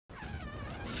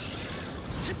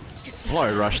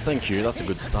Flurry Rush, thank you, that's a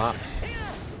good start.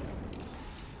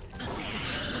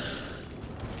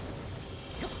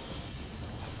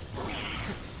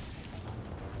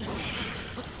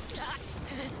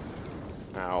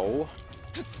 Ow.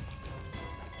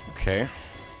 Okay.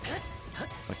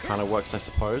 That kind of works, I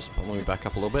suppose, but let me back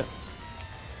up a little bit.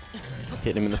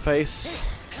 Hit him in the face.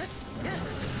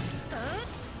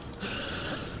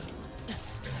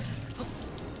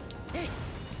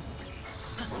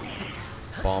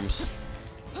 Bombs.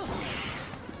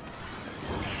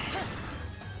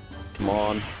 Come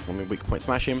on, let me weak point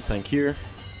smash him, thank you.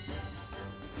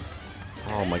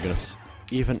 Oh my goodness.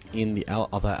 Even in the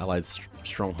other allied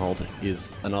stronghold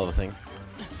is another thing.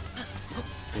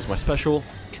 Here's my special.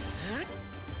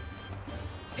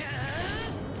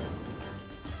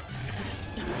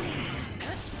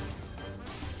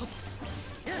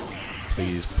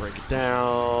 Please break it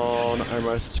down.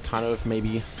 Almost, kind of,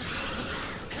 maybe.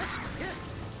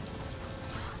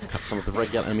 Cut some of the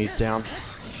regular enemies down.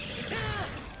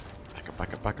 Back up,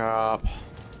 back up, back up.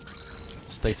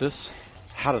 Stasis.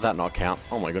 How did that not count?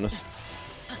 Oh my goodness.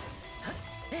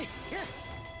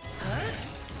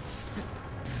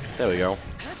 There we go.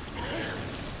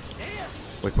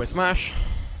 Weak point smash.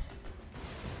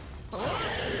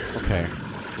 Okay.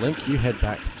 Link, you head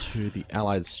back to the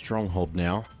allied stronghold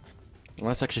now.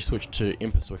 Let's actually switch to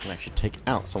Impa so we can actually take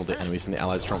out some of the enemies in the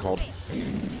allied stronghold.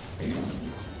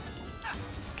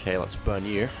 Okay, let's burn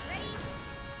you.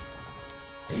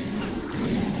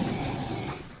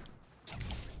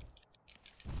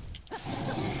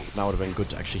 That would have been good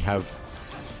to actually have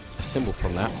a symbol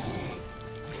from that.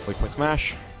 Weak point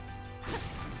smash.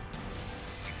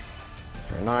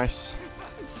 Very nice.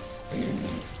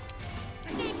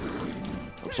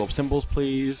 Absorb symbols,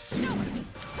 please.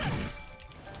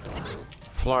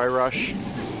 Flurry Rush.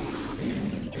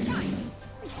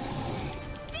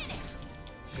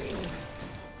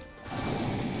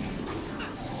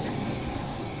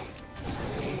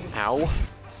 Ow.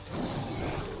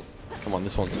 Come on,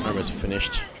 this one's almost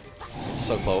finished. It's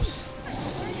so close.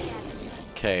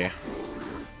 Okay.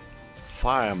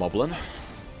 Fire Moblin.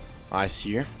 Ice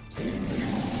you.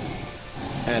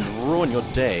 And ruin your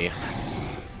day.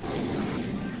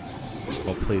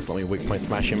 Oh, please let me weak point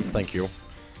smash him. Thank you.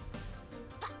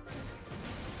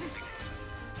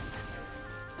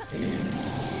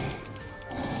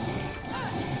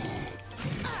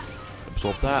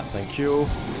 Absorb that, thank you.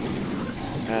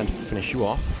 And finish you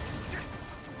off.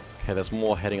 Okay, there's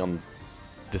more heading on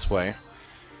this way.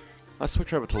 Let's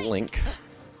switch over to Link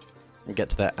and get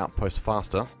to that outpost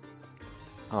faster.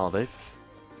 Oh, did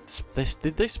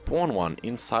they spawn one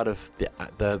inside of the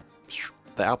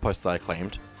outpost that I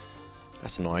claimed?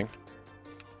 That's annoying.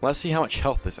 Let's see how much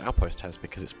health this outpost has,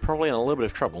 because it's probably in a little bit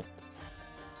of trouble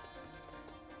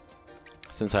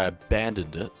since I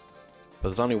abandoned it. But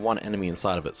there's only one enemy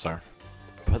inside of it, so.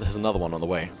 But there's another one on the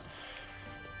way.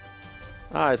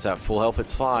 Ah, it's at full health,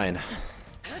 it's fine.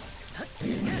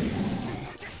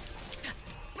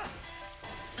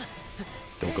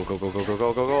 Go, go, go, go, go, go,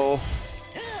 go, go, go.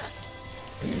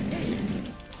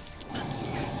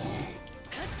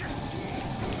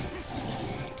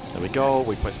 There we go,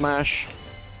 weak point smash.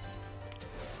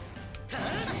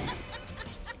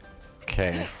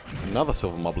 Okay, another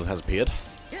silver moblin has appeared.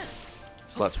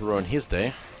 So let's ruin his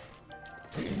day.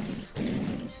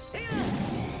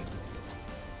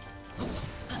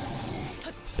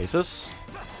 Stasis.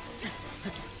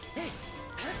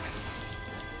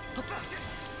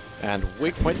 And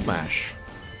weak point smash.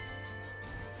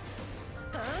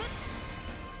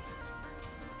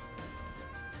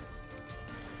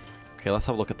 Okay, let's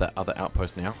have a look at that other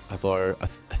outpost now. Although, I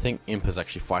think Imp is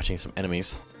actually fighting some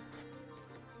enemies.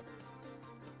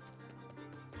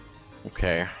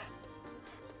 Okay.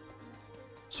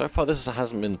 So far this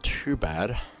hasn't been too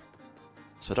bad.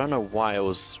 So I don't know why it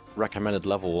was recommended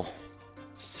level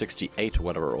 68 or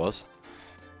whatever it was.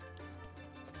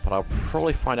 But I'll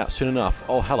probably find out soon enough.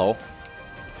 Oh, hello.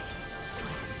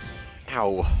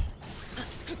 Ow.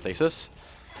 Stasis.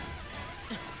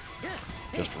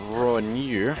 Just ruin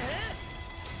you.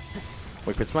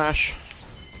 Weak point smash.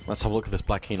 Let's have a look at this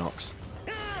Black Enox.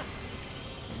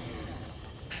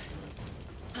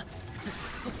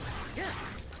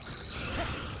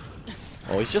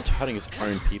 Oh, he's just hurting his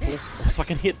own people. So I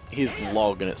can hit his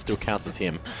log and it still counts as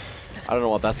him. I don't know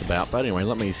what that's about, but anyway,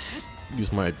 let me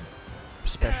use my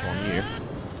special on you.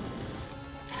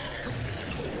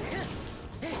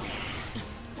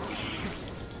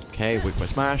 Okay, weak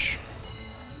point smash.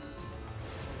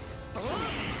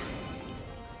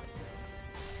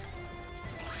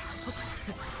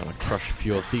 Gonna crush a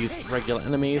few of these regular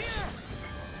enemies.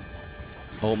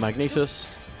 Oh, Magnesis.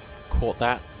 Caught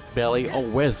that. Barely. Oh,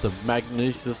 where's the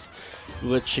magnesis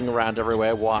glitching around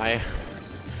everywhere? Why?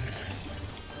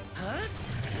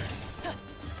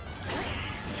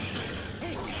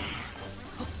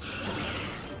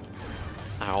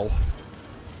 Ow.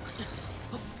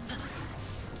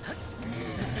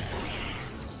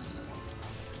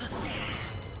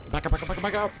 Back up, back up, back up,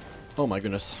 back up! Oh my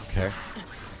goodness, okay.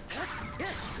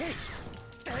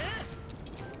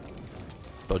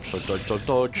 Dodge, dodge, dodge, dodge,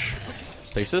 dodge.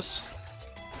 Stasis?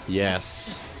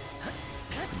 Yes.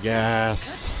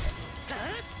 Yes!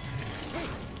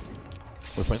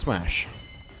 Whip and smash.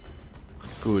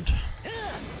 Good.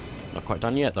 Not quite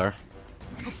done yet though.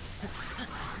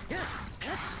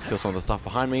 Kill some of the stuff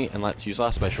behind me, and let's use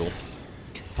our special.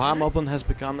 Fire Moblin has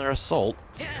begun their assault.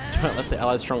 Don't let the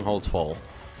allied strongholds fall.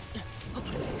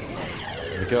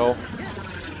 There we go.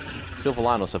 Silver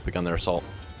Lionels have begun their assault.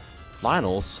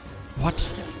 Lionels? What?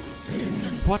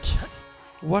 What?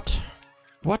 What?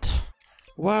 What?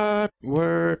 What?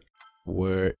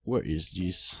 Where is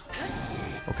this?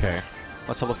 Okay.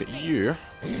 Let's have a look at you.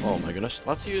 Oh my goodness.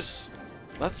 Let's use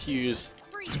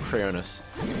Creonus,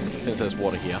 since there's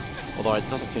water here. Although it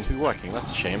doesn't seem to be working.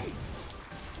 That's a shame.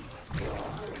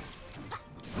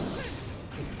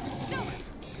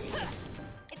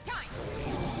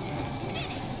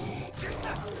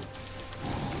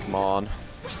 Come on.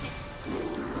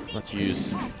 Let's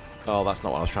use... Oh, that's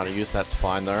not what I was trying to use. That's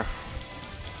fine, though.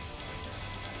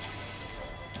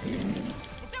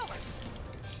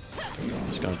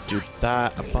 Just gonna do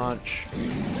that a bunch.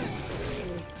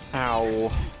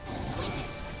 Ow.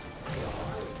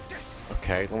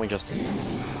 Okay, let me just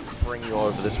bring you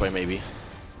over this way, maybe.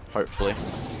 Hopefully.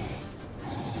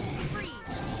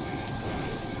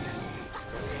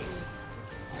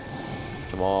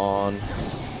 Come on.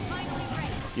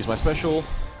 Use my special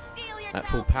at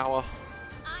full power.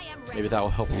 Maybe that will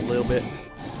help a little bit.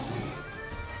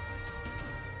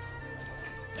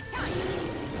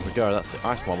 There we go, that's the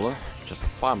Ice Moblin. Just a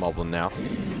Fire Moblin now.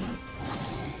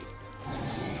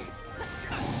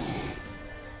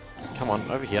 Come on,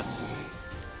 over here.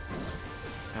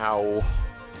 Ow.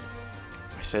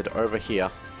 I said over here.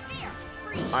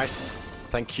 Ice.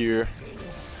 Thank you.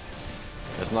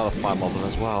 There's another Fire Moblin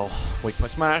as well. Weak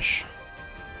point smash.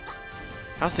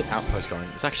 How's the outpost going?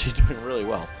 It's actually doing really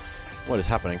well. What is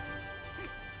happening?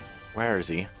 Where is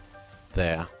he?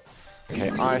 There. Okay,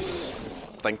 ice.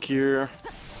 Thank you.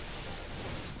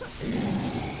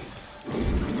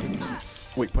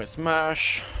 Weak point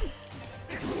smash.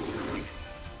 There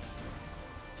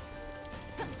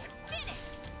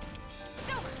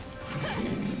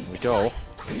we go.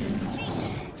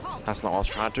 That's not what I was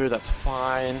trying to do. That's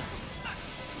fine.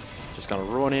 Just gonna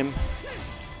ruin him.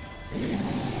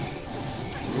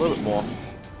 A little bit more.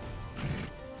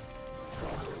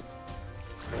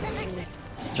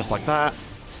 Just like that.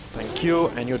 Thank you,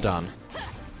 and you're done.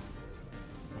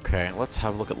 Okay, let's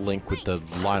have a look at Link with the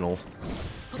Lionel.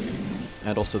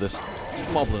 And also this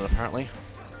Moblin, apparently.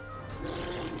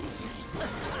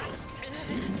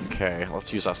 Okay,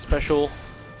 let's use our special.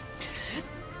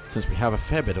 Since we have a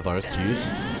fair bit of those to use.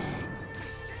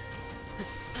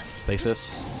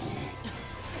 Stasis.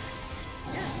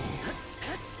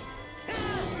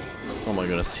 Oh my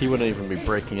goodness, he wouldn't even be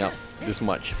breaking up this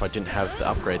much if I didn't have the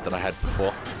upgrade that I had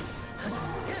before.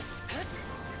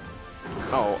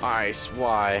 Oh, ice,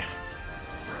 why?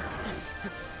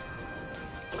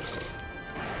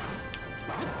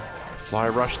 Fly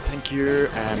rush, thank you,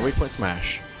 and weak point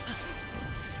smash.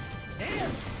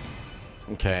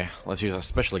 Okay, let's use our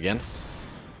special again.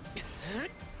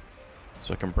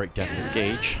 So I can break down his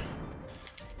gauge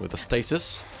with a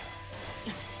stasis.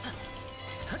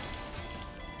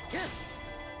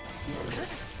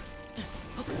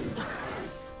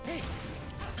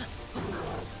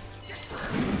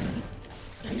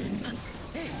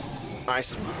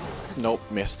 Nice. Nope,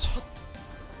 missed.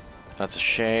 That's a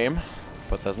shame,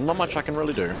 but there's not much I can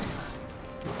really do.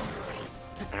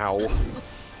 Ow.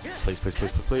 Please, please,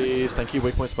 please, please, please. Thank you,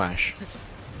 weak point smash.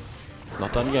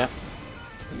 Not done yet.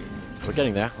 We're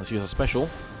getting there. Let's use a special.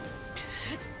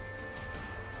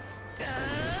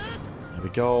 There we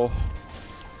go.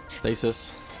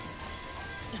 Stasis.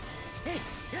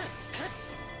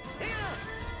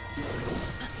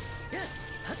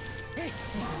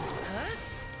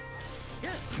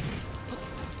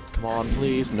 Come on,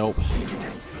 please. Nope.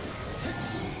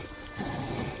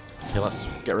 Okay, let's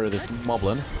get rid of this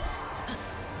Moblin.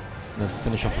 And then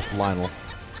finish off this Lionel.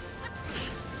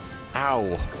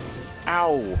 Ow!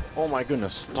 Ow! Oh my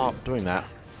goodness, stop doing that.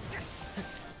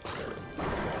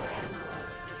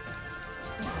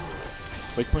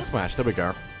 Weak point smash, there we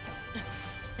go.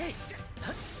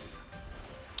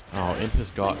 Oh, Imp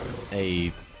has got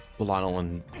a relying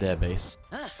on their base.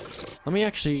 Let me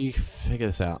actually figure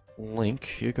this out.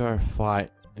 Link, you go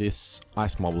fight this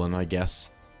ice moblin, I guess.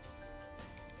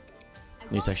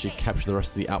 Need to actually capture the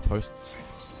rest of the outposts.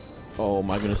 Oh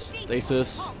my goodness,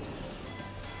 stasis.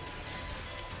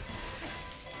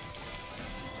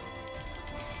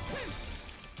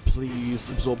 Please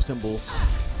absorb symbols.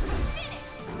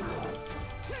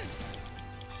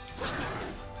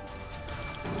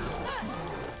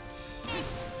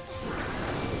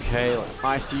 Okay, let's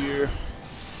ice you.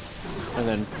 And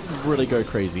then really go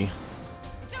crazy.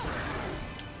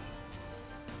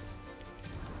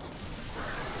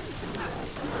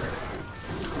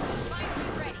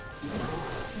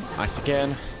 Ice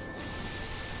again.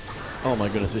 Oh my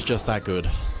goodness, it's just that good.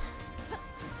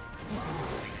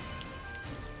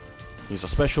 Use a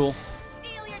special.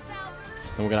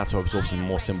 And we're gonna have to absorb some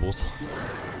more symbols.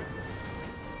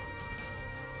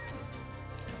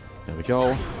 There we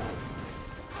go.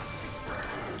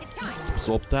 Just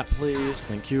absorb that, please.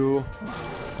 Thank you.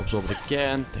 Absorb it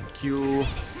again. Thank you.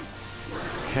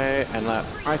 Okay, and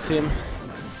let's ice him.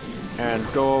 And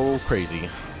go crazy.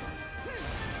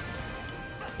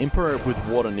 Emperor with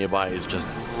water nearby is just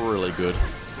really good.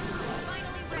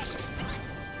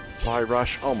 Fly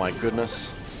rush. Oh my goodness.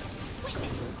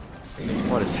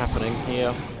 What is happening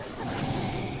here?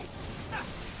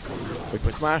 Quick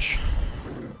smash.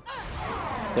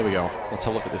 There we go. Let's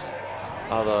have a look at this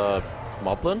other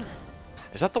moblin.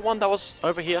 Is that the one that was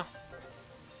over here?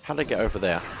 How did it get over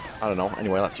there? I don't know.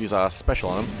 Anyway, let's use our special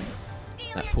on him.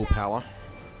 At full power.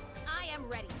 I am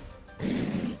ready.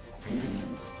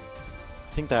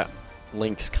 I think that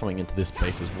Link's coming into this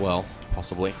base as well,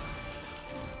 possibly.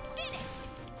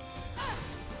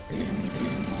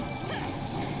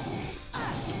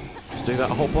 Just do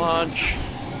that a whole bunch.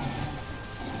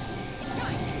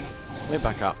 Let me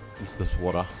back up into this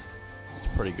water. It's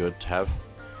pretty good to have.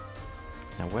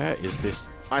 Now where is this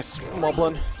ice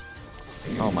moblin?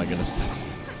 Oh my goodness, that's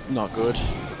not good.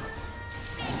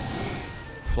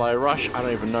 Fly rush, I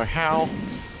don't even know how.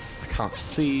 I can't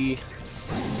see.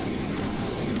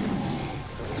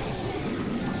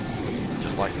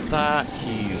 Just like that,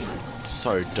 he's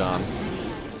so done.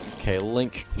 Okay,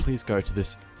 Link, please go to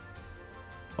this...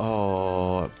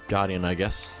 Oh, Guardian, I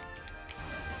guess.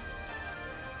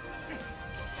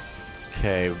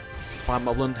 Okay, Fire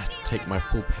Moblin, take my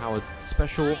full powered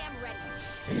special.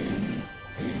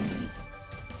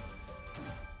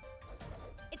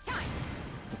 It's time.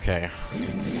 Okay.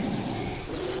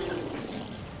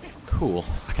 Cool.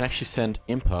 I can actually send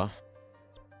Impa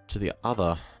to the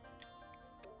other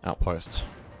outpost.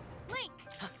 Link.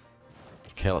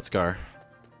 Okay, let's go.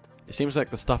 It seems like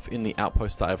the stuff in the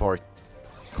outpost that I've already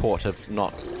caught have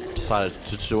not decided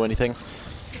to do anything.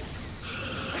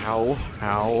 Ow,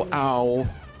 ow, ow.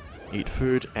 Eat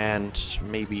food and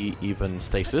maybe even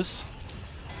stasis.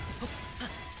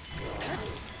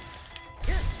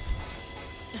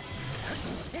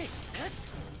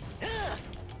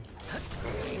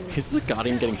 Is the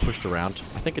Guardian getting pushed around?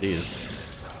 I think it is.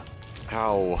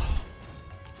 Ow.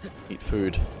 Eat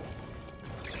food.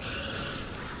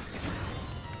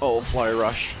 Oh, fly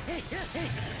rush.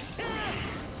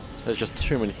 There's just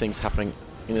too many things happening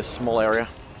in this small area.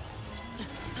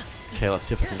 Okay, let's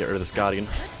see if I can get rid of this Guardian.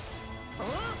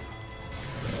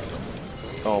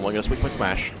 Oh my goodness, weak point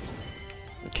smash.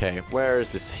 Okay, where is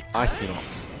this Icy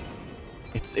Nox?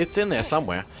 It's in there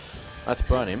somewhere. Let's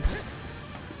burn him.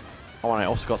 Oh, and I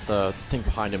also got the thing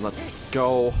behind him. Let's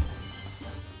go.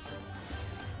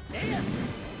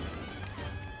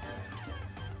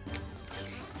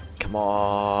 Come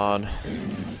on.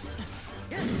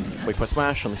 Weak point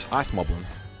smash on this Ice Moblin.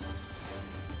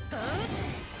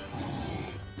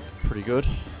 Pretty good.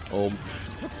 Oh,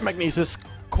 Magnesis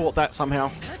caught that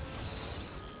somehow.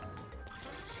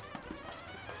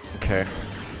 Okay.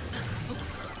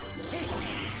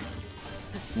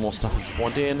 More stuff has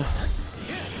spawned in.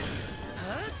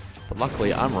 But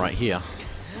luckily, I'm right here.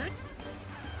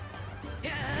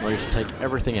 Ready to take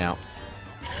everything out.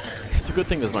 It's a good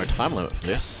thing there's no time limit for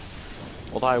this.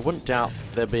 Although I wouldn't doubt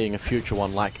there being a future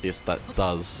one like this that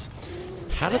does.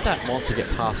 How did that monster get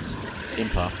past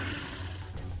Impa?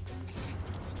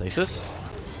 Stasis?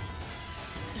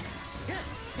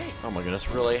 Oh my goodness,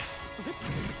 really?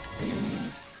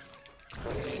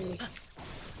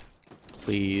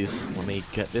 Please, let me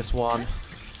get this one.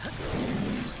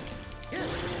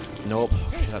 Nope,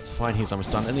 okay, that's fine, he's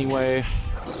almost done anyway.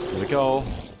 Here we go.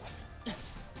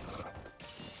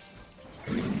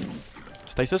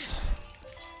 Stasis?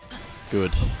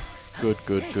 Good. Good,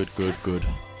 good, good, good, good.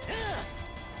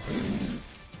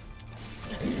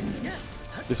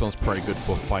 This one's pretty good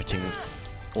for fighting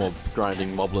or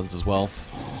grinding moblins as well.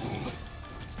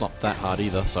 It's not that hard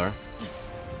either, so...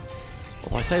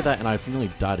 Well, I say that and I've nearly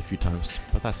died a few times,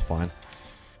 but that's fine.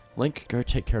 Link, go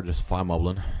take care of this fire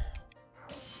moblin.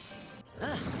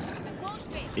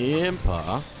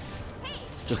 Impa,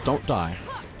 just don't die.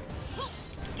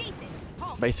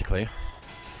 Basically.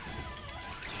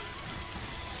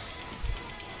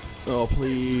 Oh,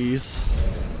 please.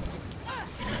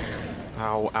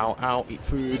 Ow, ow, ow, eat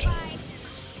food.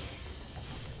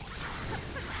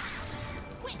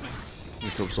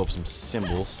 Need to absorb some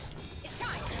symbols.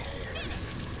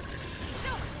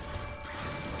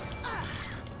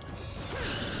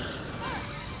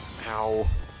 Ow.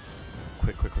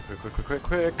 Quick, quick, quick, quick, quick, quick, quick,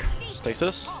 quick.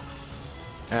 Stasis.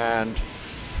 And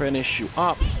finish you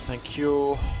up. Thank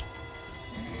you.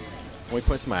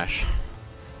 Waypoint smash.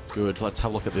 Good, let's have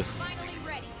a look at this.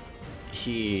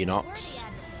 Hinox.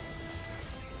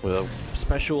 With a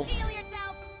special.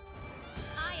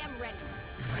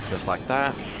 Just like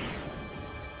that.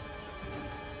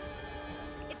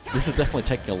 This is definitely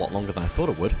taking a lot longer than I thought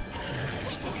it would.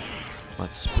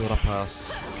 Let's build up our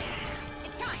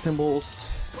symbols.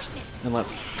 And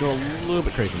let's go a little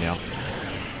bit crazy now.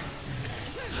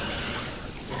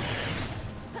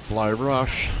 Fly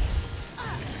rush.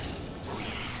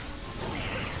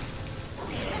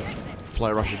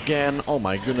 Fly rush again. Oh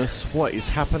my goodness, what is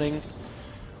happening?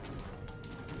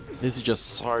 This is just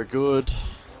so good.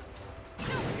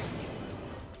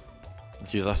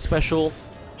 Let's use our special,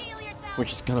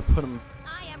 which is going to put him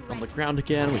on the ground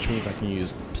again, which means I can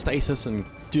use stasis and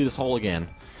do this all again.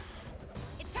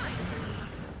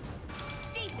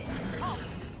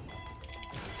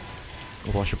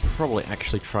 Although I should probably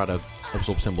actually try to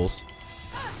absorb symbols,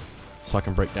 so I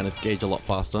can break down his gauge a lot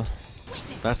faster.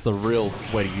 That's the real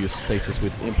way to use stasis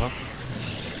with Impa.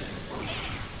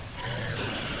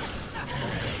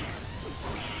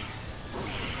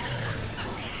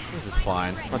 This is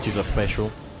fine. Let's use our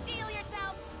special.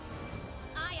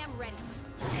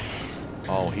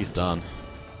 Oh, he's done.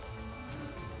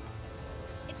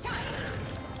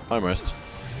 Almost.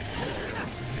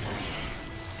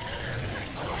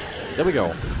 There we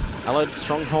go. Allied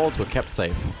strongholds were kept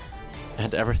safe,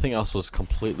 and everything else was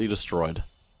completely destroyed.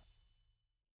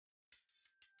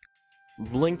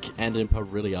 Link and Impa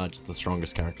really are just the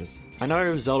strongest characters. I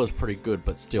know Zelda's pretty good,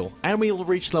 but still. And we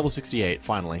reached level 68,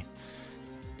 finally.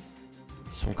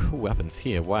 Some cool weapons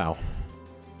here, wow.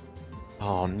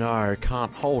 Oh no,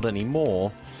 can't hold any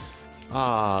more.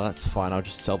 Ah, that's fine, I'll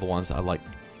just sell the ones that are like,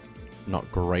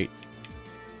 not great.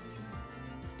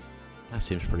 That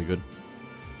seems pretty good.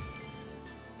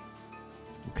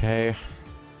 Okay.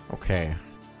 Okay.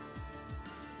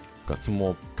 Got some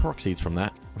more Korok seeds from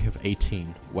that. We have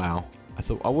 18. Wow.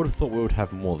 I would have thought we would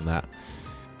have more than that.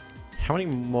 How many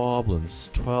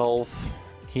Moblins? 12.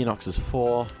 Hinox is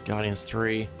 4. Guardians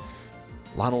 3.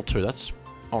 Lionel 2. That's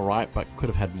alright, but could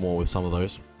have had more with some of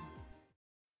those.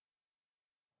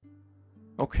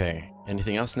 Okay.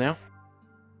 Anything else now?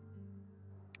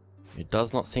 It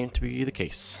does not seem to be the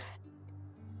case.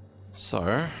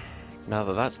 So, now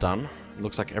that that's done, it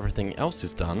looks like everything else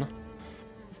is done.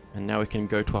 And now we can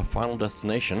go to our final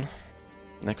destination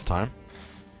next time.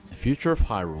 The future of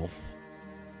Hyrule.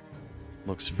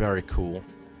 Looks very cool.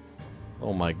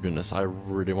 Oh my goodness, I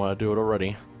really want to do it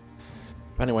already.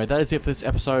 But anyway, that is it for this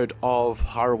episode of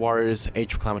Hyrule Warriors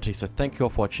Age of Calamity, so thank you all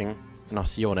for watching, and I'll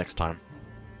see you all next time.